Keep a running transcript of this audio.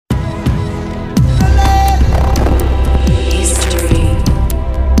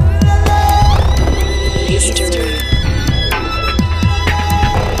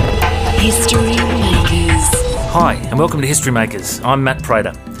Hi, and welcome to History Makers. I'm Matt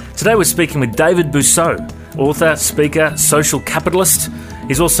Prater. Today we're speaking with David Bousseau, author, speaker, social capitalist.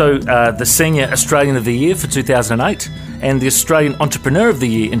 He's also the Senior Australian of the Year for 2008 and the Australian Entrepreneur of the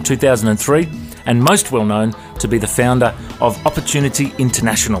Year in 2003, and most well known to be the founder of Opportunity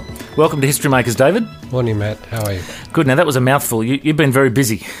International. Welcome to History Makers, David. Morning, Matt. How are you? Good. Now, that was a mouthful. You've been very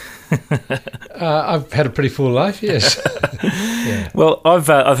busy. I've had a pretty full life, yes. Yeah. Well, I've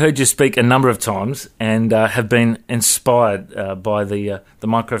heard you speak a number of times and have been inspired by the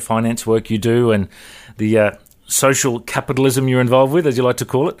microfinance work you do and the social capitalism you're involved with, as you like to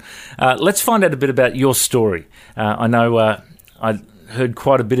call it. Let's find out a bit about your story. I know I heard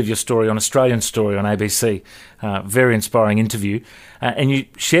quite a bit of your story on Australian Story on ABC. Very inspiring interview. And you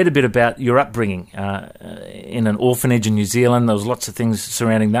shared a bit about your upbringing in an orphanage in New Zealand. There was lots of things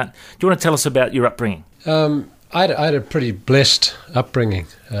surrounding that. Do you want to tell us about your upbringing? I had a pretty blessed upbringing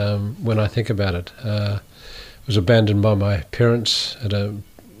when I think about it. I was abandoned by my parents at a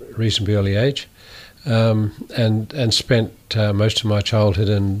reasonably early age and spent most of my childhood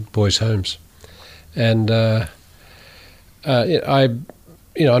in boys' homes. And on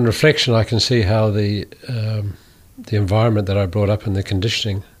reflection, I can see how the environment that I brought up and the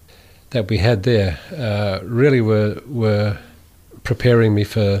conditioning that we had there really were preparing me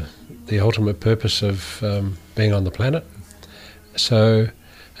for the ultimate purpose of being on the planet. So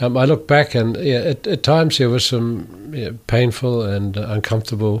I look back and at times there were some painful and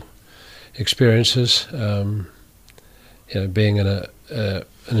uncomfortable experiences. Being in an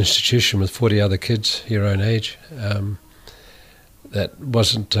institution with 40 other kids your own age, that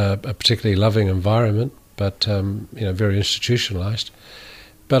wasn't a particularly loving environment, but very institutionalized.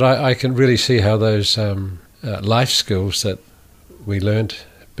 But I can really see how those life skills that we learnt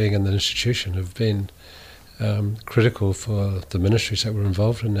being in the institution have been critical for the ministries that we're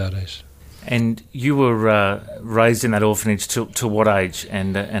involved in nowadays. And you were raised in that orphanage to what age?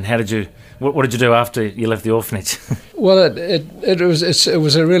 And how did you? What did you do after you left the orphanage? Well, it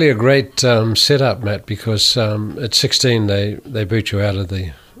was a really great setup, Matt, because at 16 they boot you out of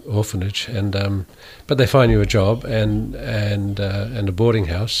the orphanage, but they find you a job and a boarding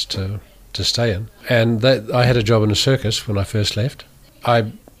house to stay in. And I had a job in a circus when I first left.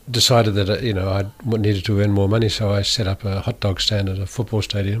 I decided that I needed to earn more money, so I set up a hot dog stand at a football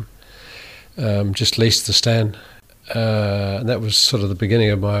stadium. Just leased the stand. And that was sort of the beginning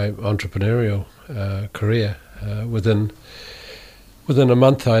of my entrepreneurial career. Within a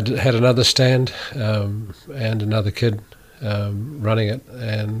month, I'd had another stand and another kid running it.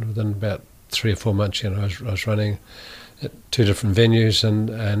 And within about 3 or 4 months, I was running at 2 different venues and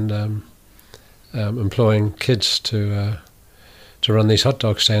employing kids to run these hot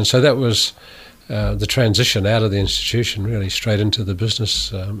dog stands. So that was the transition out of the institution, really, straight into the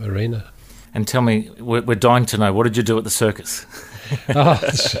business arena. And tell me, we're dying to know, what did you do at the circus?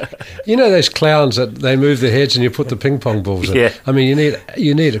 Those clowns that they move their heads and you put the ping pong balls in. Yeah. I mean,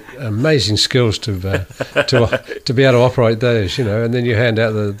 you need amazing skills to be able to operate those, and then you hand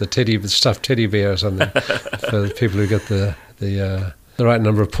out the stuffed teddy bear or something for the people who get the right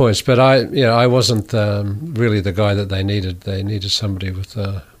number of points. But I wasn't really the guy that they needed. They needed somebody with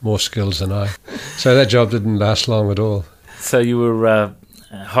more skills than I. So that job didn't last long at all. So you were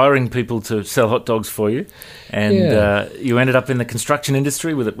hiring people to sell hot dogs for you, and you ended up in the construction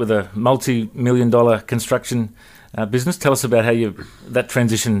industry with a multi-million-dollar construction business. Tell us about how that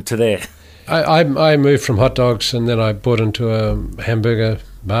transition to there. I moved from hot dogs, and then I bought into a hamburger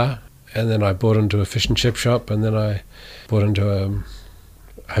bar, and then I bought into a fish and chip shop, and then I bought into a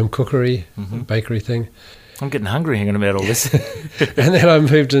home cookery, bakery thing. I'm getting hungry hearing about all this. And then I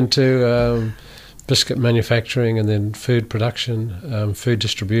moved into biscuit manufacturing, and then food production, food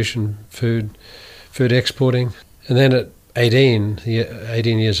distribution, food exporting. And then at 18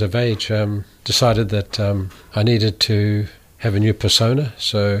 years of age, decided that I needed to have a new persona.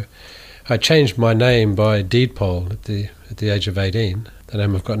 So I changed my name by deed poll at the age of 18. The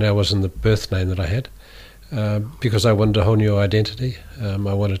name I've got now wasn't the birth name that I had, because I wanted a whole new identity. I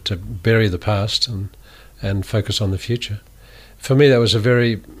wanted to bury the past and focus on the future. For me, that was a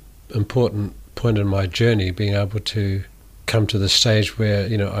very important point in my journey, being able to come to the stage where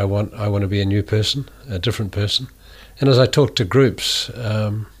I want to be a new person, a different person. And as I talk to groups,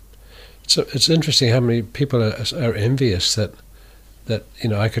 it's interesting how many people are envious that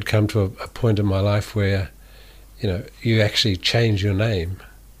I could come to a point in my life where you actually change your name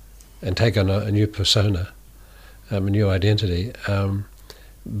and take on a new persona, a new identity,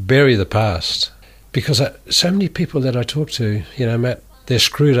 bury the past. Because so many people that I talk to, Matt, they're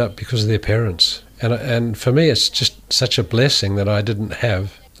screwed up because of their parents. And for me, it's just such a blessing that I didn't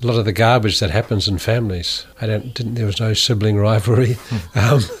have a lot of the garbage that happens in families. There was no sibling rivalry.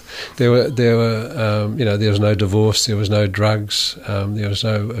 There was no divorce. There was no drugs. There was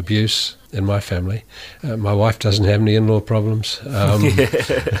no abuse in my family. My wife doesn't have any in-law problems.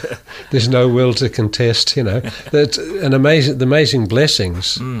 There's no will to contest. That's the amazing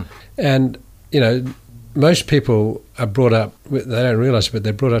blessings. And most people are brought up. They don't realise, but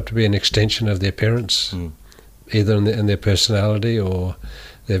they're brought up to be an extension of their parents, either in their personality or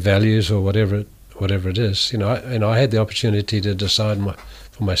their values or whatever it is. I had the opportunity to decide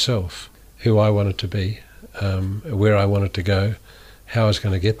for myself who I wanted to be, where I wanted to go, how I was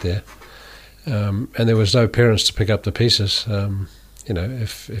going to get there, and there was no parents to pick up the pieces.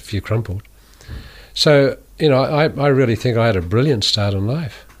 If you crumpled. So I really think I had a brilliant start in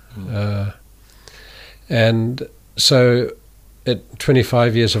life, and so at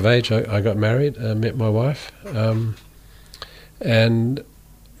 25 years of age, I got married, met my wife, and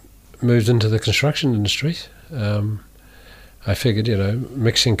moved into the construction industry. I figured,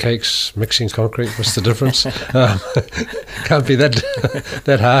 mixing cakes, mixing concrete, what's the difference? Can't be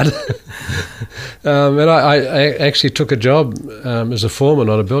that hard. And I actually took a job as a foreman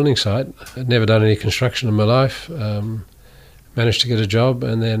on a building site. I'd never done any construction in my life. Managed to get a job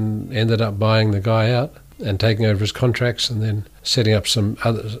and then ended up buying the guy out and taking over his contracts and then setting up some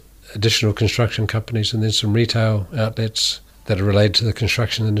other additional construction companies and then some retail outlets that are related to the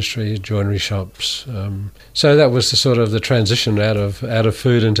construction industry, joinery shops. So that was the transition out of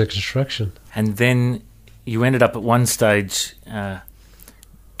food into construction. And then you ended up at one stage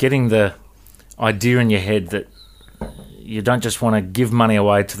getting the idea in your head that you don't just want to give money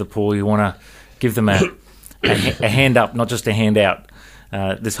away to the poor, you want to give them a hand up, not just a hand out.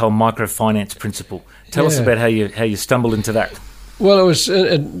 This whole microfinance principle. Tell us about how you stumbled into that. Well, it was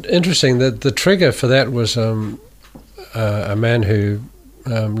interesting that the trigger for that was a man who,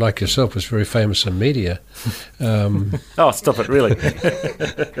 like yourself, was very famous in media. Oh, stop it, really.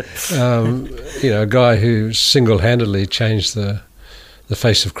 A guy who single-handedly changed the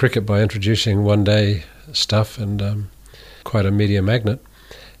face of cricket by introducing one-day stuff and quite a media magnet.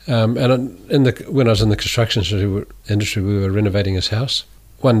 And when I was in the construction industry, we were renovating his house.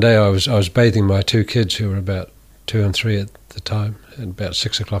 One day I was bathing my two kids, who were about 2 and 3 at the time, at about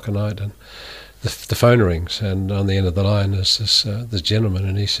 6 o'clock at night, and the phone rings, and on the end of the line is this gentleman,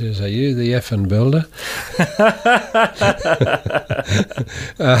 and he says, "Are you the effing builder?"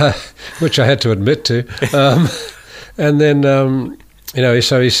 Which I had to admit to. And then,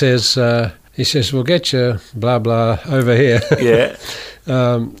 so he says, "We'll get you blah blah over here." Yeah.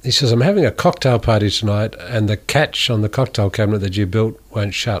 He says, "I'm having a cocktail party tonight, and the catch on the cocktail cabinet that you built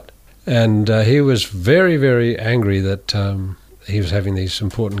won't shut." And he was very, very angry that he was having these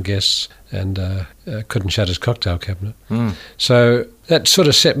important guests and couldn't shut his cocktail cabinet. So that sort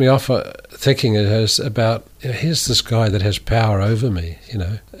of set me off thinking about, here's this guy that has power over me,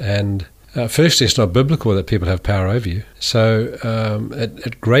 and firstly, it's not biblical that people have power over you. So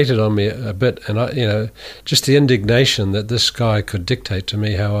it grated on me a bit, and just the indignation that this guy could dictate to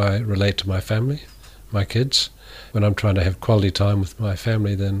me how I relate to my family, my kids. When I'm trying to have quality time with my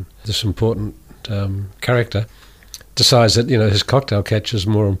family, then this important character decides that his cocktail catch is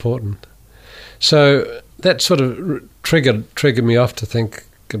more important. So that sort of triggered me off to think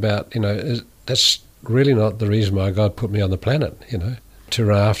about that's really not the reason why God put me on the planet, to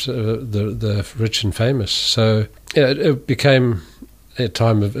run after the rich and famous. So it became a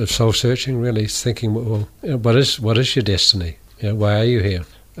time of soul searching, really thinking, well, what is your destiny? Why are you here?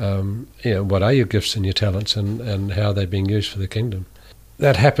 What are your gifts and your talents, and how are they being used for the kingdom?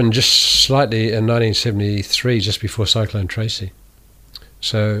 That happened just slightly in 1973, just before Cyclone Tracy.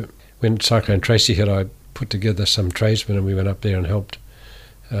 So when Cyclone Tracy hit, I put together some tradesmen, and we went up there and helped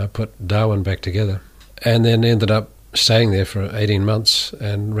put Darwin back together, and then ended up staying there for 18 months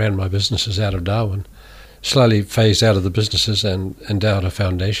and ran my businesses out of Darwin. Slowly phased out of the businesses and endowed a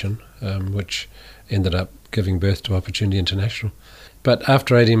foundation, which ended up giving birth to Opportunity International. But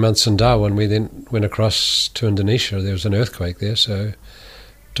after 18 months in Darwin, we then went across to Indonesia. There was an earthquake there, so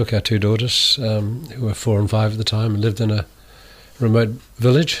took our 2 daughters, who were 4 and 5 at the time, and lived in a remote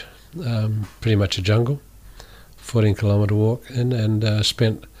village, pretty much a jungle, 14-kilometre walk in, and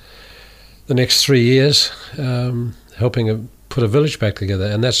spent the next 3 years helping put a village back together.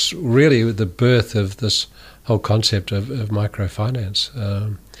 And that's really the birth of this whole concept of microfinance.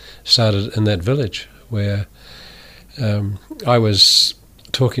 Started in that village where I was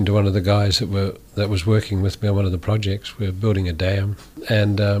talking to one of the guys that was working with me on one of the projects. We were building a dam,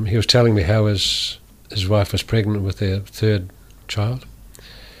 and he was telling me how his wife was pregnant with their 3rd child,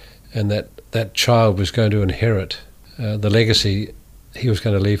 and that child was going to inherit the legacy he was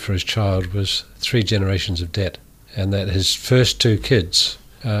going to leave for his child was 3 generations of debt, and that his first 2 kids,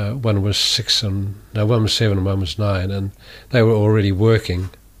 one was 7 and one was 9, and they were already working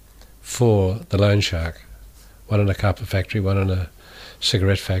for the loan shark, one in a carpet factory, one in a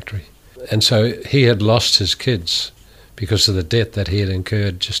cigarette factory. And so he had lost his kids because of the debt that he had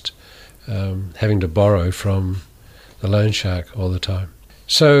incurred just having to borrow from the loan shark all the time.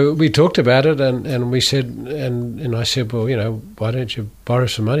 So we talked about it, and we said, and I said, well, why don't you borrow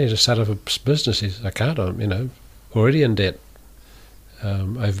some money to start up a business? He said, I can't, I'm, already in debt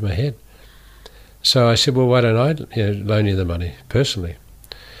over my head. So I said, well, why don't I loan you the money personally?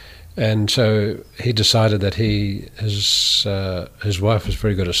 And so he decided that his wife was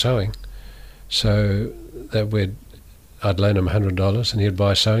very good at sewing, so that I'd loan him $100 and he'd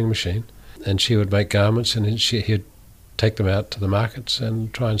buy a sewing machine, and she would make garments, and he'd take them out to the markets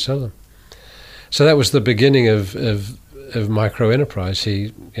and try and sell them. So that was the beginning of micro enterprise.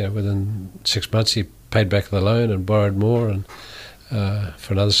 He, within 6 months, he paid back the loan and borrowed more and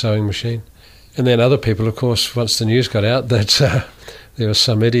for another sewing machine. And then other people, of course, once the news got out that there was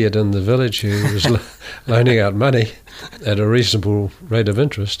some idiot in the village who was loaning out money at a reasonable rate of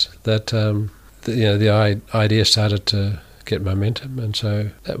interest, that the idea started to get momentum. And so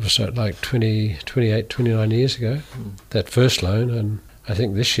that was like 29 years ago, that first loan. And I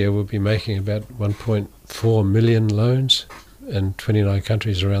think this year we'll be making about 1.4 million loans in 29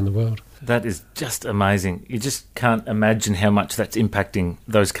 countries around the world. That is just amazing. You just can't imagine how much that's impacting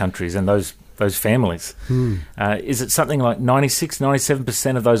those countries and those families. Is it something like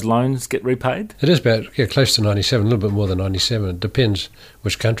 97% of those loans get repaid? It is about close to 97, a little bit more than 97. It depends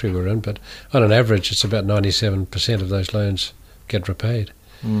which country we're in, but on an average it's about 97% of those loans get repaid.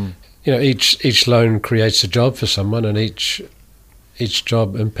 Each loan creates a job for someone, and each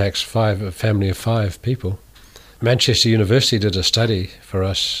job impacts a family of 5 people. Manchester University did a study for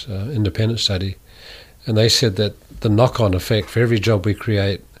us, independent study, and they said that the knock-on effect for every job we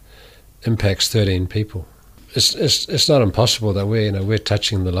create impacts 13 people. It's not impossible that we're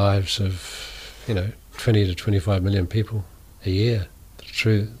touching the lives of 20 to 25 million people a year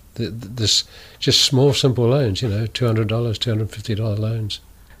through this just small simple loans, $200, $250 loans.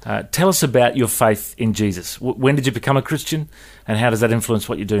 Tell us about your faith in Jesus. When did you become a Christian, and how does that influence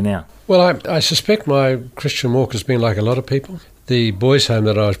what you do now? Well, I suspect my Christian walk has been like a lot of people. The boys' home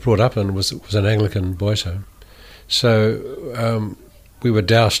that I was brought up in was an Anglican boys' home. So we were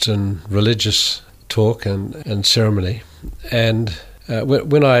doused in religious talk and ceremony. And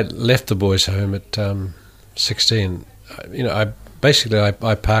when I left the boys' home at 16, I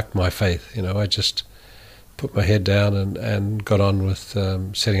parked my faith. I just put my head down and got on with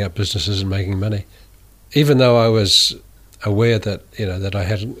setting up businesses and making money. Even though I was aware that that I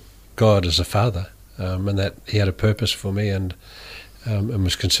had God as a father, and that He had a purpose for me, and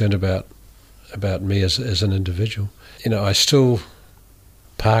was concerned about me as an individual, I still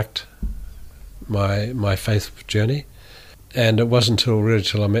parked my faith journey. And it wasn't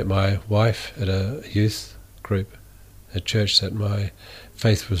until I met my wife at a youth group at church that my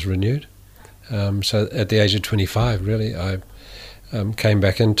faith was renewed. So at the age of 25, really, I came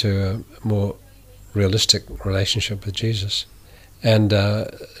back into a more realistic relationship with Jesus. And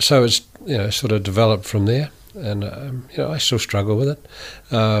so it's sort of developed from there. And I still struggle with it,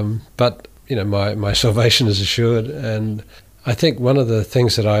 but my salvation is assured. And I think one of the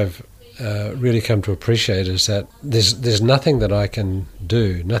things that I've really come to appreciate is that there's nothing that I can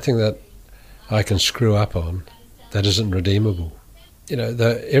do, nothing that I can screw up on that isn't redeemable.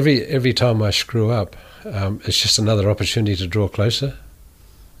 Every time I screw up, it's just another opportunity to draw closer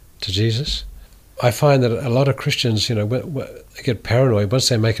to Jesus. I find that a lot of Christians, they get paranoid once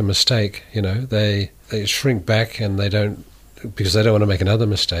they make a mistake. They shrink back and because they don't want to make another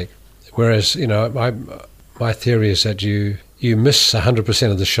mistake. Whereas, my theory is that you miss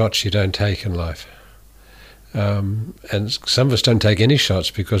 100% of the shots you don't take in life. And some of us don't take any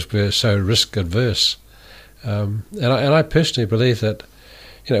shots because we're so risk adverse. And I personally believe that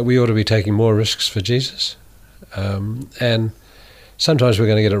we ought to be taking more risks for Jesus, and sometimes we're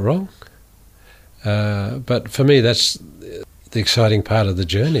going to get it wrong. But for me, that's the exciting part of the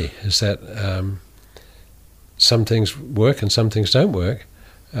journey, is that some things work and some things don't work,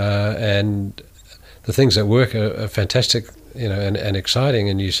 and the things that work are fantastic, and exciting,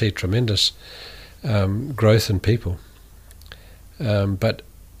 and you see tremendous growth in people. But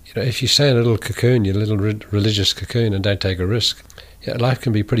if you stay in a little cocoon, your little religious cocoon, and don't take a risk, life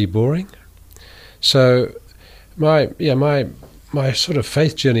can be pretty boring. So my sort of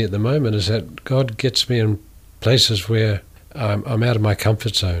faith journey at the moment is that God gets me in places where I'm out of my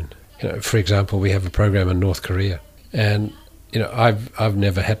comfort zone. For example, we have a program in North Korea, and I've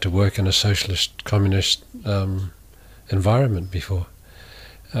never had to work in a socialist, communist environment before.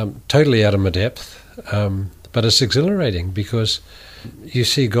 Totally out of my depth, but it's exhilarating because you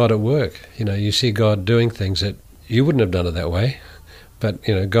see God at work. You see God doing things that you wouldn't have done it that way, but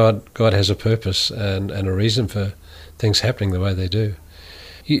God has a purpose and a reason for things happening the way they do.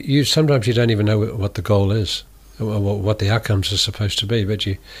 You sometimes you don't even know what the goal is, or what the outcomes are supposed to be, but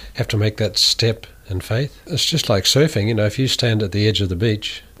you have to make that step in faith. It's just like surfing. If you stand at the edge of the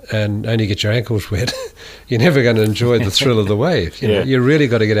beach and only get your ankles wet, you're never going to enjoy the thrill of the wave. You really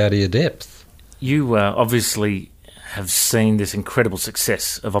got to get out of your depth. You obviously have seen this incredible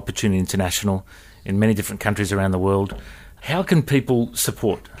success of Opportunity International in many different countries around the world. How can people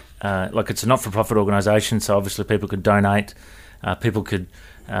support? It's a not-for-profit organisation, so obviously people could donate, people could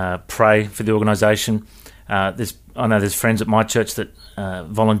pray for the organisation. I know there's friends at my church that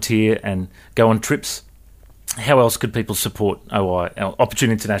volunteer and go on trips. How else could people support OI,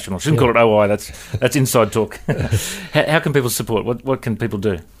 Opportunity International? I shouldn't call it OI, that's inside talk. How can people support? What can people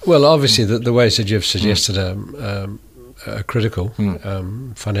do? Well, obviously the ways that you've suggested are critical,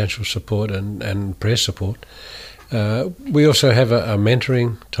 financial support and prayer support. We also have a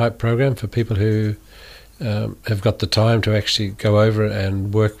mentoring type program for people who have got the time to actually go over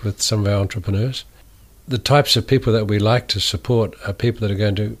and work with some of our entrepreneurs. The types of people that we like to support are people that are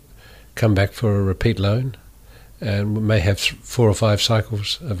going to come back for a repeat loan and may have 4 or 5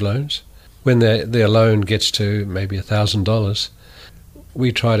 cycles of loans. When their loan gets to maybe $1,000,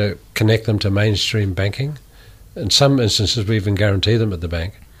 we try to connect them to mainstream banking. In some instances, we even guarantee them at the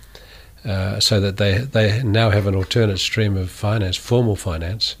bank so that they now have an alternate stream of finance, formal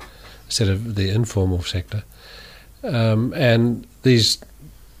finance, instead of the informal sector. And these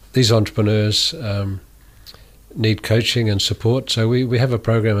entrepreneurs need coaching and support. So we have a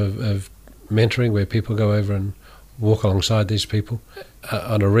program of mentoring where people go over and walk alongside these people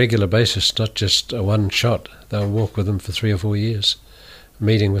on a regular basis, not just a one shot. They'll walk with them for 3 or 4 years,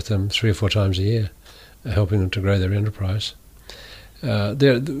 meeting with them 3 or 4 times a year, helping them to grow their enterprise.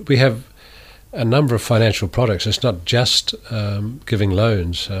 We have a number of financial products. It's not just giving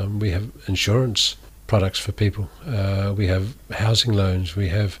loans. We have insurance products for people. We have housing loans. We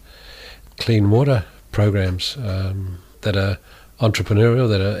have clean water programs that are entrepreneurial,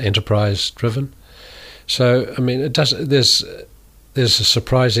 that are enterprise-driven. So, there's a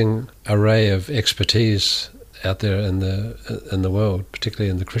surprising array of expertise out there in the world, particularly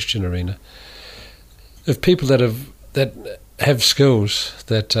in the Christian arena, of people that have skills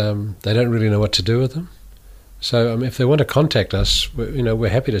that they don't really know what to do with them. So, if they want to contact us, we're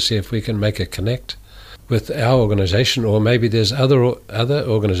happy to see if we can make a connect with our organisation, or maybe there's other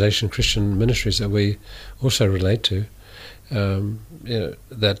organisation, Christian ministries that we also relate to,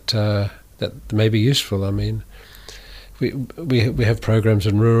 that may be useful. We have programs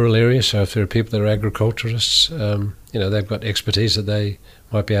in rural areas, so if there are people that are agriculturists, they've got expertise that they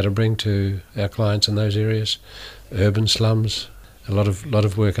might be able to bring to our clients in those areas. Urban slums, a lot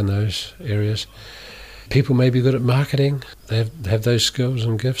of work in those areas. People may be good at marketing; they have those skills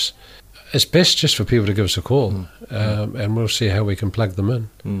and gifts. It's best just for people to give us a call, and we'll see how we can plug them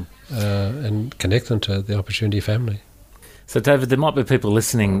in and connect them to the Opportunity family. So, David, there might be people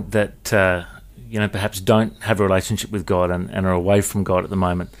listening that perhaps don't have a relationship with God and are away from God at the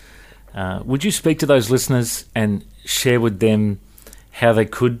moment. Would you speak to those listeners and share with them how they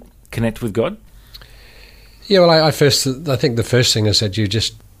could connect with God? Yeah, well, I think the first thing is that you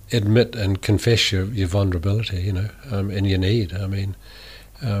just admit and confess your vulnerability, and your need.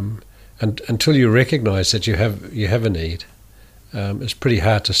 And until you recognise that you have a need, it's pretty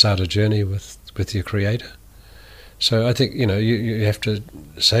hard to start a journey with your Creator. So I think you have to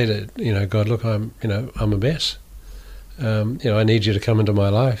say to God, look, I'm a mess. I need you to come into my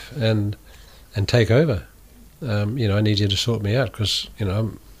life and take over. I need you to sort me out because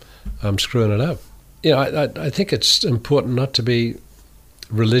I'm screwing it up. I think it's important not to be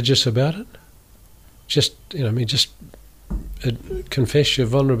religious about it. Just confess your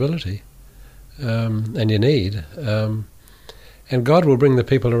vulnerability and your need, and God will bring the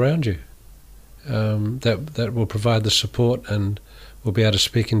people around you that will provide the support and will be able to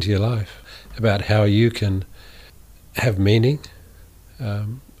speak into your life about how you can have meaning,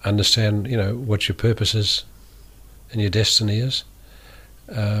 understand what your purpose is and your destiny is,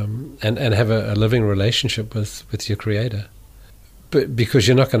 and have a living relationship with your Creator. But because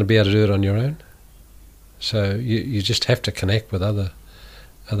you're not going to be able to do it on your own, so you just have to connect with other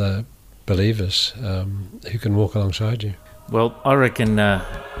believers who can walk alongside you. Well, I reckon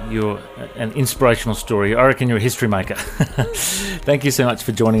you're an inspirational story. I reckon you're a history maker. Thank you so much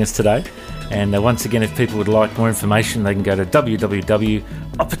for joining us today. And once again, if people would like more information, they can go to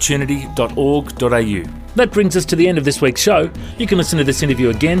www.opportunity.org.au. That brings us to the end of this week's show. You can listen to this interview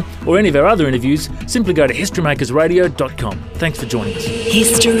again or any of our other interviews. Simply go to historymakersradio.com. Thanks for joining us.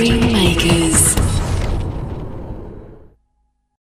 History Makers.